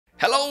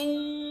Hello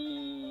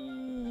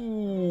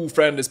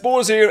friend, it's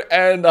Boras here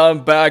and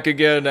I'm back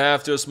again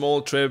after a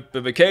small trip,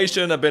 a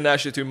vacation. I've been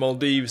actually to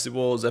Maldives. It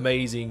was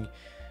amazing.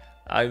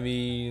 I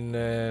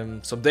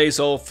mean, some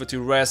days off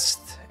to rest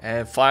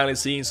and finally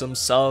seeing some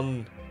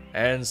sun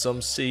and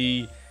some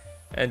sea.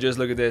 And just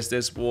look at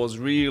this was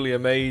really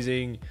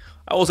amazing.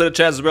 I also had a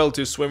chance as well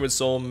to swim with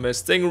some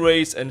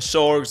stingrays and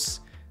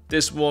sharks.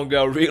 This one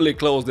got really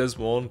close, this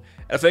one.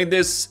 I think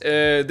this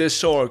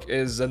shark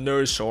is a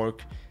nurse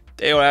shark.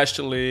 They are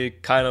actually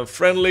kind of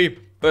friendly.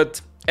 But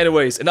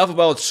anyways, enough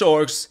about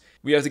sharks.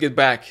 We have to get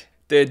back.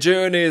 The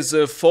journey is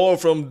far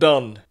from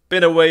done.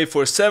 Been away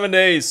for 7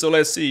 days, so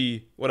let's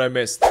see what I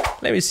missed.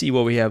 Let me see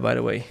what we have, by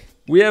the way.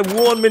 We have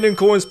 1 million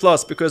coins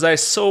plus because I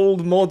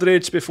sold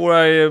Modric before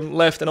I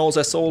left, and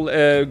also I sold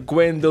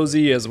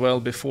Guendouzi as well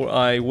before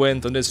I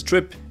went on this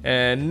trip.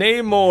 And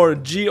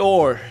Neymar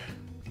GR.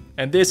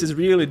 And this is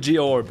really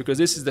GR because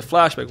this is the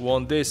flashback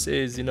one. This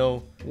is, you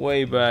know,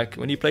 way back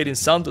when he played in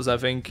Santos, I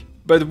think.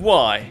 But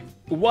why?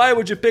 Why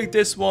would you pick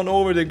this one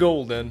over the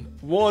gold then?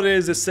 What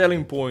is the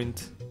selling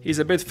point? He's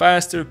a bit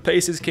faster,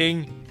 pace is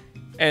king.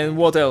 And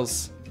what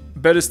else?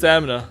 Better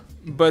stamina.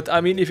 But I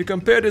mean, if you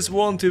compare this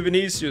one to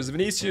Vinicius,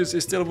 Vinicius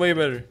is still way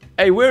better.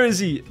 Hey, where is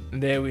he?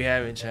 There we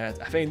have it, chat.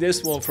 I think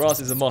this one for us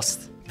is a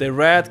must. The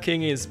Rat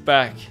King is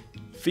back.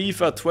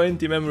 FIFA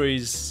 20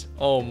 memories.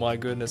 Oh my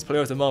goodness,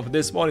 player of the month.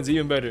 This one is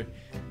even better.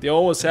 They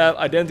almost have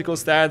identical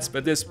stats,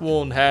 but this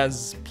one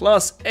has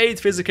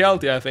 +8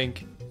 physicality, I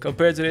think,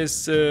 compared to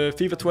this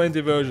FIFA 20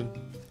 version.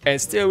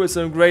 And still with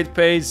some great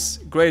pace,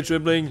 great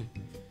dribbling.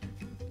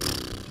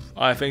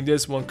 I think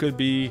this one could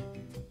be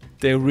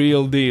the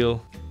real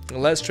deal.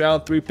 Let's try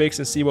out 3 picks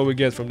and see what we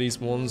get from these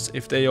ones.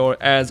 If they are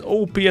as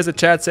OP as the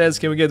chat says,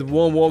 can we get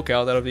 1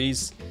 walkout out of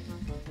these?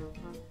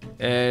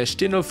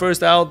 Stindl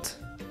first out.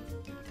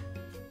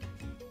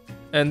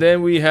 And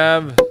then we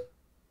have...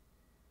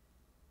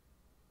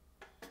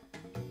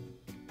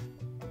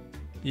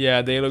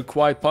 Yeah, they look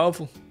quite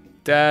powerful.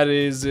 That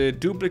is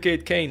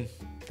duplicate Kane.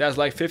 That's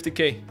like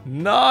 50k.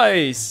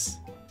 Nice!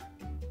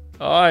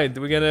 Alright,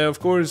 we're gonna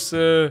of course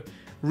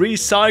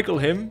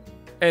recycle him.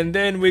 And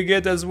then we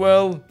get as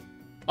well...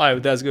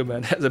 Alright, that's good,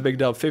 man. That's a big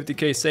dub.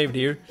 50k saved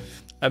here.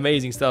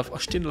 Amazing stuff. Oh,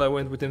 Stindl, I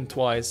went with him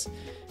twice.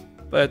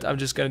 But I'm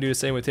just gonna do the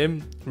same with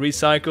him.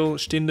 Recycle,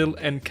 Stindl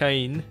and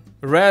Kane.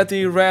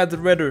 Ratty,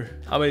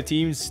 Redder. How many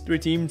teams? 3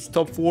 teams.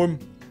 Top form.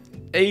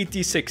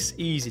 86.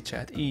 Easy,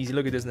 chat. Easy.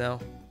 Look at this now.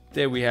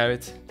 There we have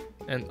it.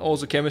 And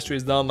also chemistry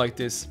is done like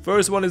this.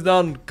 First one is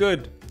done.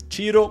 Good.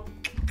 Chiro.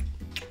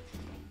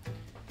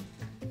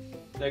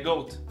 The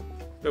GOAT.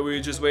 But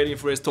we're just waiting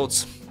for his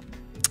thoughts.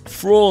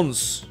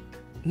 Franz.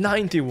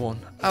 91.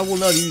 I will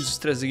not use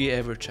Trezeguet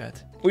ever,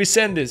 chat. We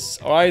send this.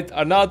 Alright.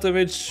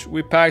 Arnautovic.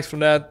 We packed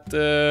from that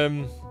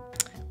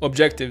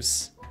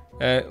objectives.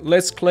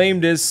 Let's claim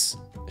this.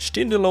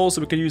 Stindl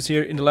also we can use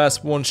here in the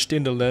last one.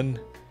 Stindl then.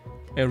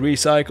 And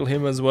recycle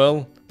him as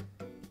well.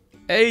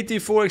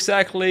 84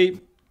 exactly.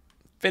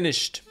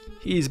 Finished.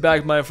 He's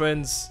back, my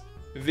friends.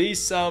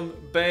 Wissam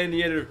Ben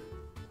Yedder.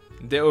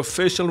 The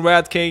official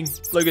Rat King.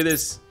 Look at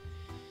this.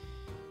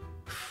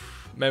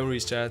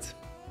 Memories, chat.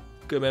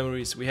 Good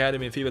memories. We had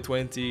him in FIFA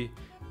 20.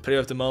 Player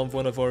of the month.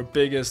 One of our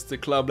biggest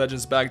club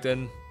legends back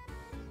then.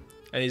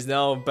 And he's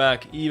now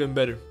back even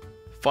better.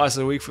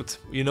 Faster weak foot,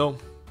 you know.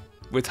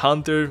 With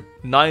Hunter.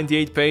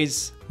 98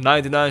 pace.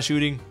 99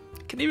 shooting.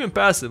 Can even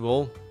pass the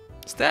ball.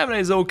 Stamina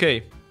is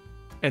okay.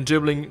 And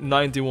dribbling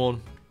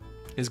 91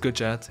 is good,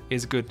 chat.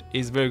 Is good.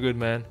 Is very good,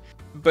 man.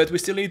 But we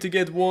still need to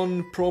get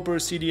 1 proper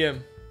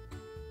CDM.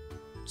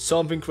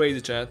 Something crazy,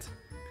 chat.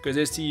 Because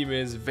this team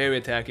is very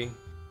attacking.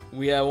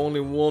 We have only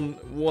one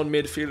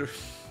midfielder.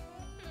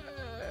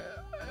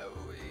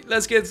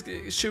 Let's get.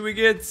 Should we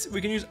get?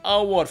 We can use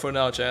Awad for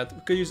now, chat.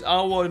 We could use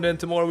Awad, and then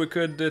tomorrow we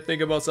could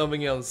think about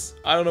something else.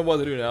 I don't know what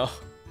to do now.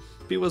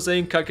 People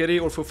saying Kakeri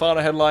or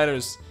Fofana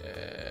headliners.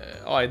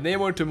 Alright,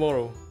 Neymar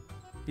tomorrow.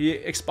 He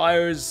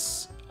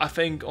expires, I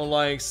think, on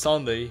like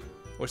Sunday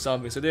or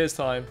something, so there's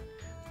time.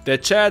 The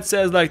chat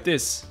says like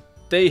this.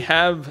 They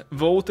have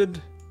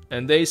voted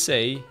and they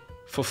say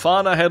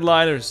Fofana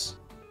headliners.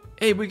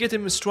 Hey, we get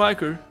him a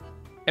striker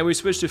and we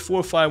switch to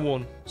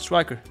 4-5-1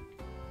 striker.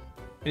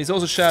 And he's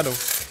also shadow.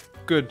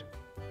 Good.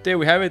 There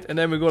we have it, and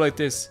then we go like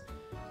this.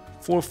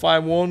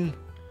 4-5-1.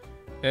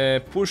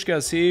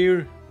 Pushkas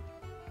here.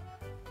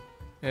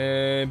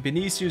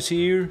 Vinicius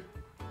here.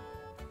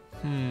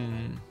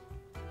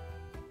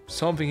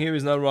 Something here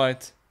is not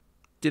right.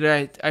 Did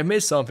I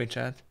missed something,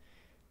 chat?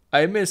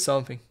 I missed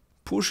something.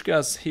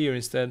 Pushkas here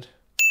instead.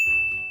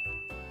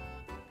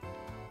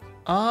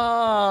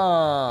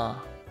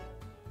 Ah.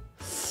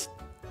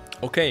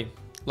 Okay,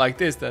 like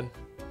this then.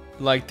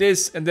 Like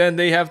this, and then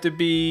they have to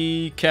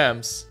be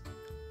cams.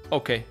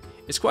 Okay,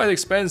 it's quite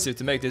expensive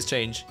to make this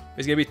change.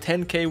 It's gonna be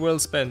 10k well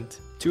spent.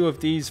 2 of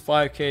these,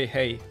 5k.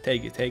 Hey,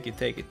 take it, take it,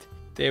 take it.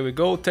 There we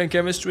go, 10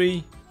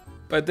 chemistry.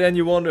 But then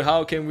you wonder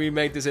how can we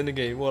make this in the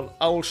game. Well,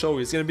 I will show you.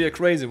 It's gonna be a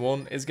crazy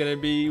one. It's gonna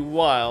be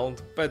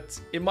wild, but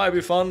it might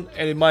be fun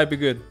and it might be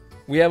good.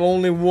 We have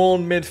only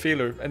 1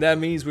 midfielder, and that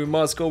means we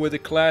must go with the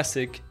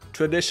classic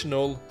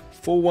traditional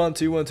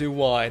 4-1-2-1-2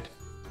 wide.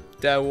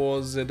 That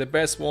was the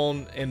best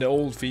one in the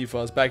old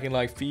FIFAs back in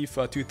like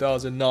FIFA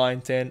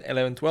 2009, 10,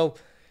 11,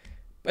 12.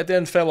 But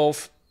then fell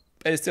off.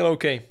 But it's still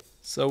okay.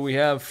 So we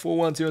have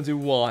 4-1-2-1-2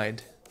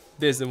 wide.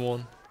 This is the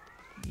one.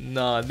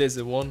 Nah, this is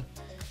the one.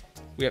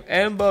 We have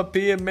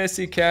Mbappé,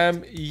 Messi,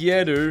 Cam,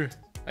 Yedder.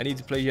 I need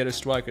to play Yedder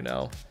striker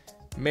now.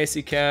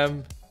 Messi,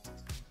 Cam.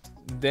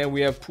 Then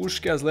we have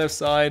Puskás left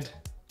side.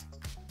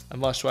 I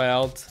must try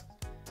out.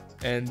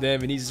 And then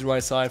Vinicius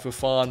right side for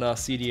Fana,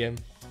 CDM.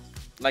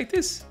 Like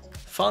this.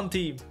 Fun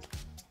team.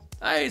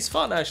 Hey, it's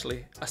fun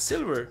actually. A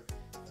silver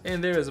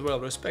in there as well.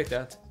 Respect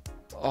that.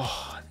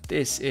 Oh,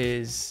 this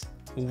is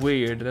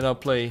weird that I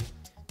play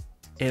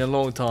in a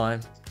long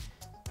time.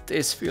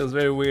 This feels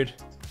very weird.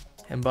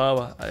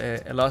 Mbaba,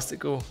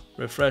 Elastico,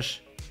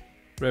 refresh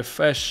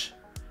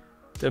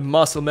the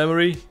muscle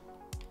memory.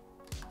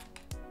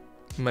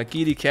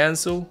 Makidi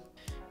cancel.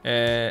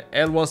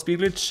 L1 speed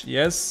glitch,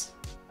 yes.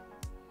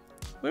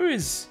 Where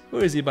is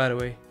he by the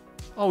way?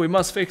 Oh, we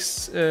must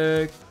fix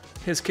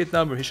his kit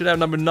number. He should have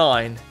number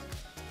 9.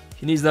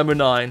 He needs number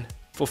 9.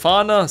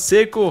 Fofana,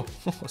 Seco.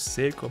 Oh,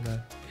 Seco,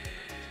 man.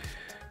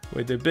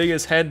 With the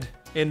biggest head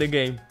in the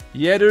game.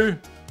 Yedder,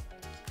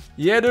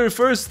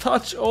 first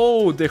touch.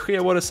 Oh, De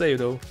Gea, what a save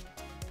though.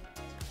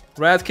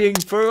 Rat King,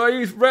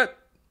 Rat.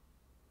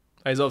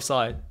 He's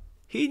offside.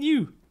 He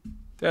knew.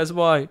 That's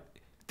why.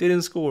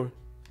 Didn't score.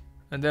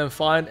 And then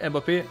find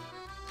Mbappé.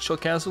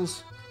 Shot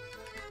cancels.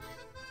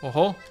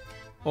 Oh-ho.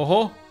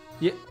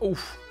 Yeah.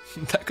 Oof.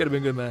 That could have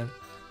been good, man.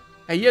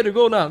 Hey, Yedder,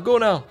 go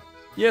now.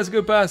 Yes,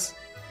 good pass.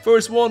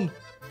 First one.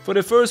 For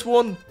the first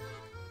one.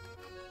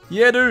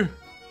 Yedder.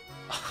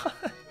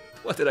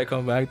 What did I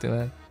come back to,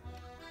 man?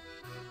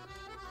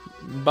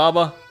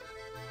 Baba.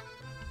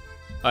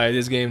 Alright,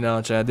 this game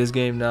now, chat. This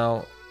game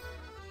now.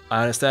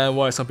 I understand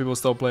why some people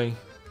stop playing.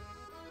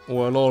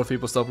 Or a lot of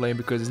people stop playing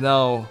because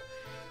now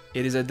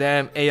it is a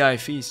damn AI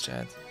feast,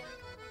 chat.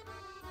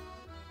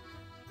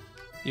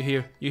 You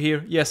hear?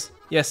 Yes.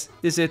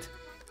 This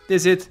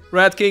is it.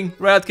 Rat King.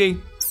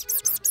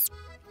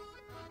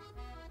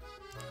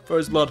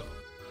 First blood.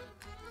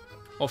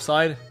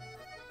 Offside.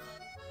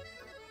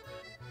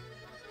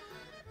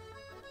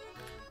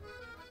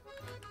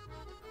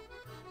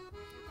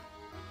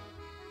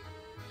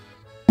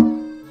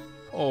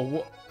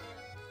 Oh,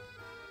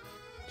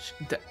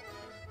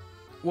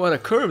 what a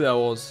curve that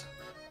was.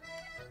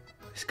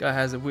 This guy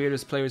has the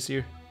weirdest players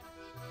here.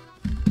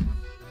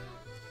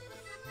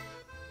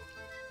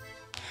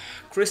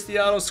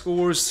 Cristiano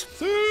scores.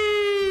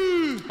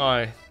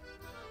 Alright.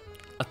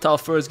 A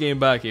tough first game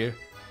back here.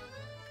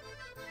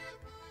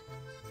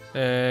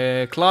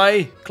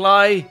 Clay.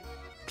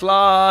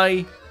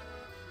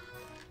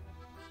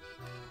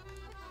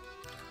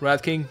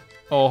 Rat King.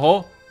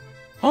 Oh.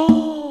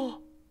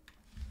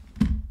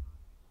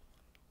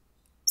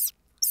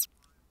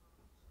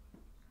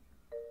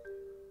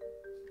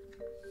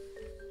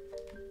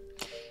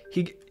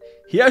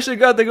 He actually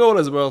got the goal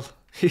as well.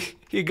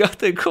 He got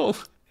the goal.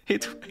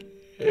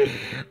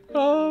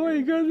 Oh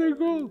my god, the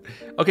goal.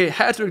 Okay,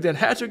 hat-trick then.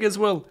 Hat-trick as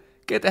well.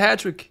 Get the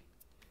hat-trick.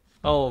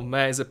 Oh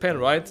man, it's a pen,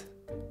 right?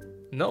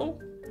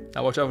 No?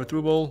 Now watch out for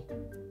through ball.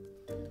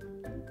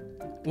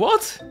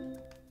 What?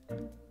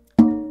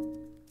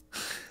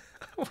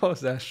 What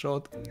was that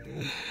shot?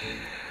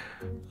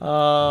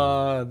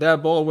 That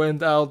ball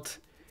went out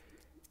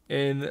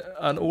in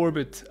an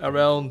orbit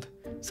around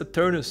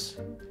Saturnus.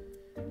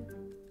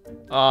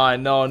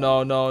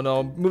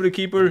 No. Move the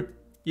keeper.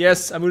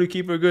 Yes, I moved the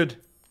keeper. Good.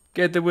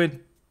 Get the win.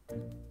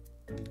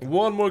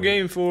 One more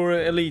game for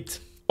Elite.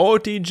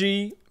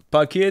 RTG,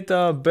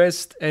 Paqueta,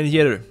 Best, and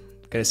Yedder.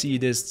 Gonna see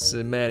this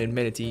man in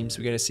many teams.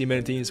 We're gonna see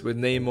many teams with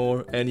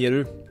Neymar and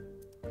Yedder.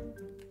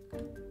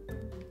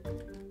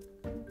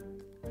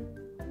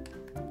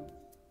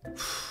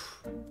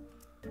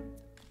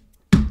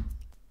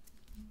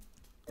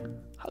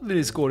 How did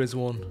he score this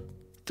one?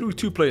 Through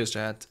 2 players,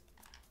 chat.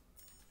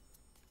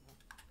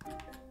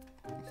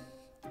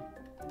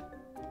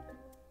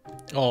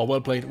 Oh,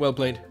 well played.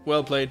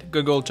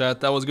 Good goal,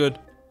 chat. That was good.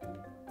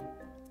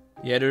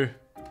 Yedder.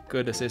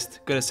 Good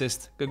assist.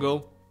 Good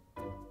goal.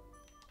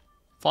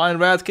 Fine,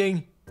 Rat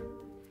King.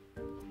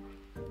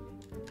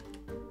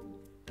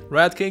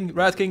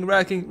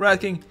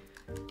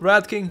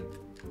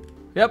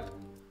 Yep.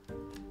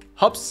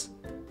 Hops.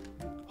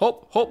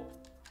 Hop. Hoi.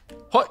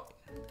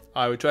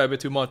 Alright, we tried a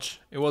bit too much.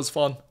 It was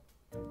fun.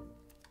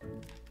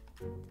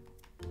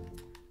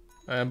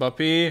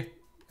 Mbappé.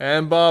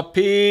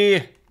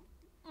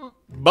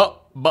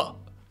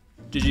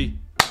 GG.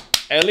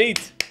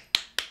 Elite.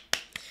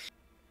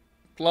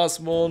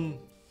 +1.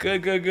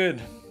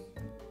 Good.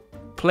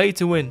 Play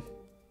to win.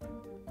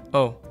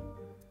 Oh.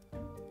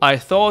 I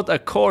thought a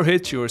car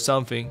hit you or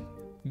something.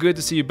 Good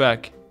to see you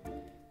back.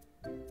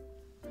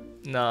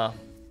 Nah.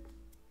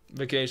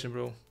 Vacation,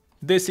 bro.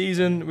 This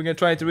season, we're gonna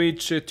try to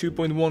reach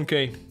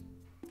 2.1k.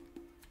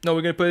 No,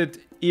 we're gonna put it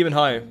even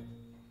higher.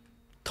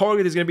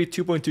 Target is gonna be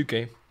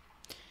 2.2k.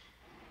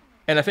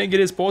 And I think it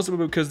is possible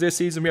because this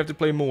season we have to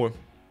play more.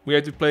 We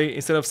have to play,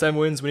 instead of 7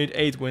 wins, we need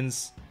 8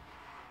 wins.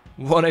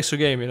 one extra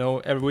game, you know,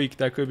 every week.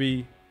 That could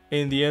be,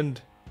 in the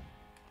end,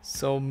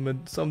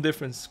 some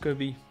difference. Could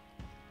be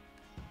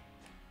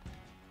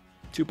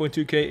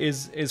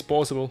 2.2k is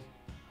possible.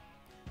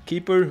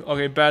 Keeper,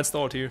 okay, bad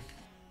start here.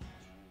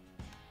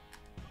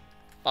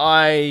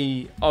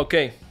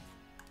 Okay.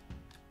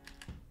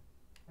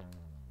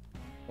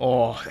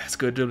 Oh, that's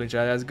good dribbling,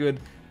 Chad. That's good.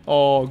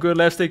 Oh, good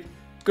left stick.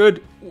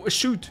 Good.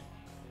 Shoot.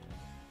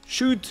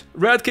 Shoot.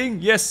 Red King.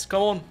 Yes,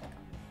 come on.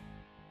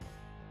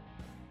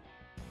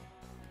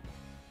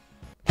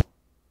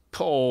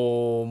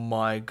 Oh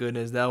my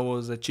goodness, that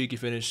was a cheeky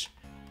finish.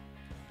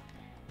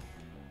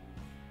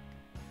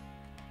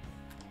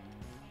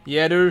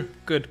 Yeah, dude.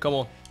 Good, come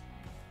on.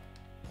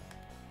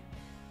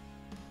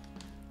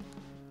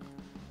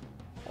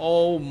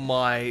 Oh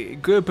my,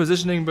 good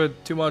positioning,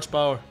 but too much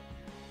power.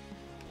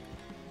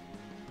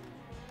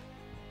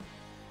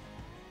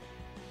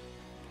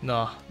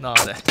 No,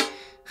 that.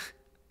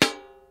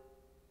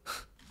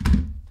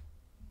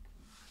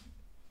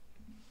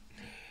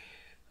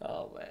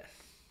 Oh man,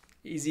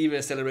 he's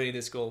even celebrating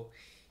this goal.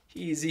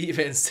 He's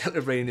even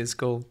celebrating this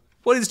goal.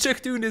 What is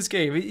Czech doing this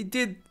game? He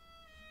did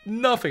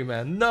nothing,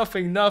 man.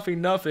 Nothing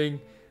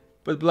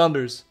but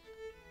blunders.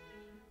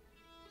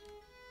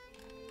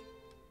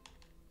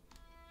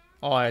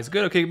 Oh, it's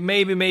good. Okay,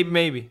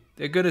 maybe.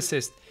 A good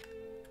assist.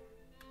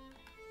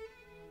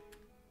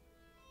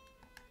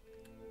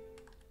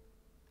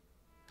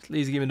 At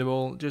least give him the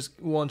ball. Just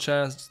one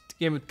chance.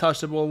 Give him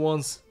touch the ball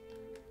once.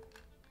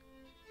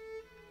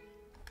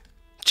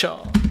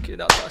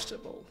 Cannot touch the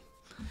ball.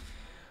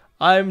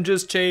 I'm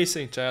just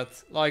chasing,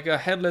 chat, like a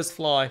headless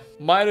fly.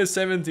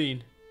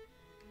 -17.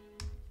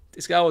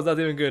 This guy was not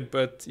even good,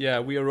 but yeah,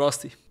 we are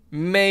rusty.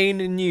 Main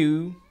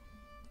new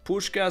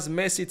Pushka's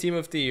Messi Team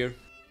of the Year.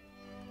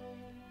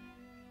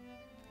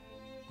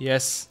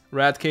 Yes,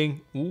 Rat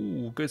King.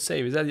 Ooh, good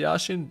save. Is that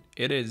Yashin?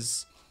 It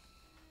is.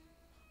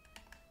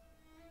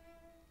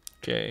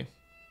 Okay.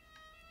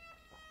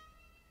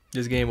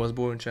 This game was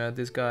boring, chat.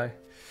 This guy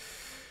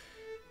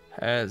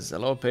has a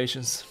lot of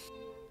patience.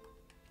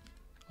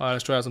 Alright,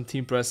 let's try out some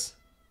team press.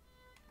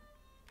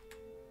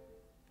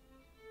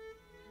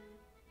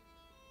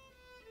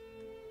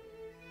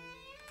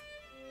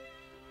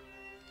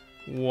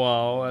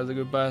 Wow, that's a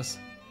good pass.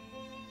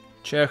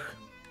 Czech.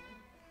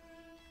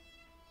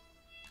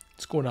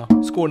 Score now.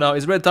 Score now.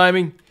 It's red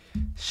timing.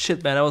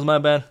 Shit, man. That was my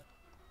bad.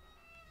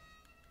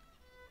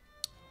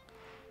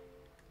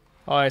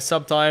 Alright,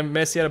 sub time.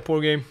 Messi had a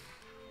poor game.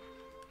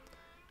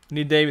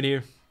 Need David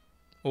here.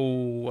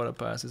 Oh, what a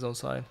pass. He's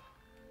onside.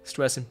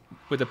 Stress him.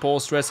 With the pole,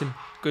 stress him.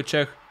 Good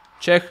check.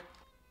 Check.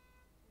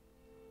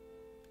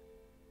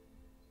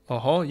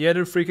 Yeah,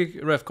 the free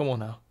kick. Ref, come on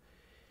now.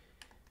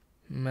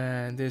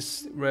 Man,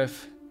 this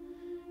ref.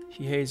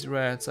 He hates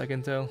rats, I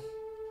can tell.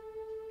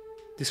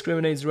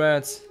 Discriminates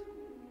rats.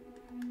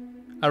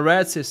 A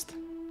racist.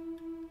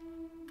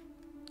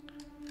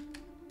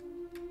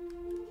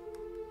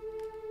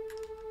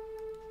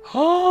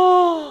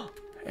 Oh,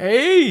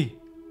 hey.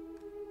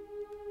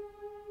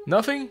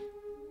 Nothing?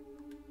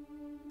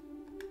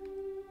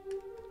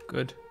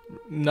 Good.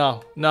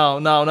 No.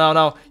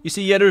 You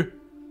see Yedder?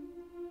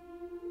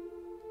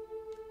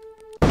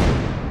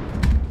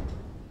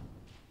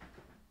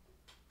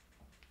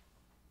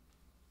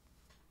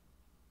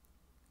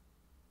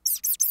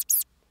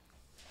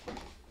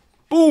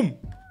 Boom!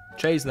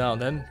 Chase now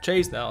then.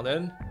 Chase.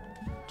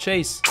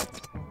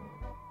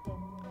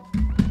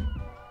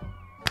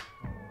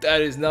 That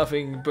is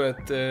nothing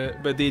but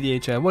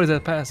DDHM. What is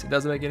that pass? It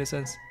doesn't make any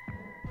sense.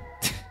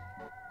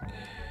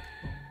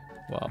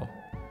 Wow.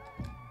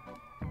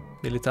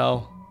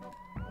 Militao.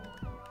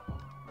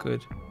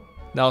 Good.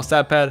 Now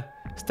stat pad.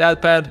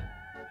 Stat pad.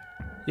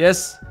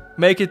 Yes.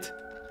 Make it.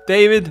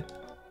 David.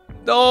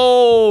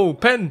 No!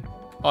 Pen.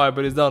 Alright,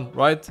 but it's done,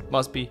 right?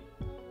 Must be.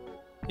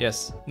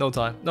 Yes. No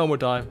time. No more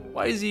time.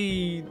 Why is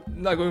he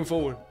not going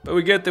forward? But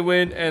we get the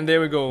win, and there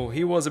we go.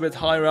 He was a bit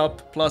higher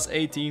up. Plus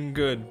 18.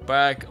 Good.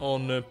 Back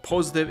on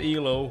positive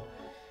elo.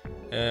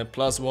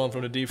 Plus 1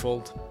 from the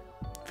default.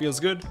 Feels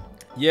good.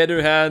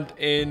 Yedder had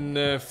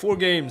in 4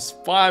 games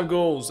 5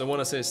 goals and 1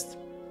 assist.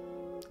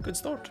 Good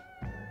start.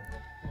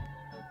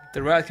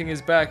 The Rat King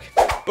is back.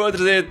 But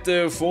that's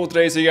it for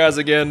today. See you guys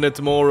again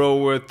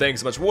tomorrow.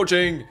 Thanks so much for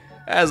watching.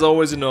 As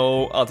always, you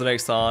know, until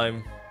next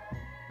time,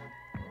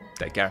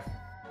 take care.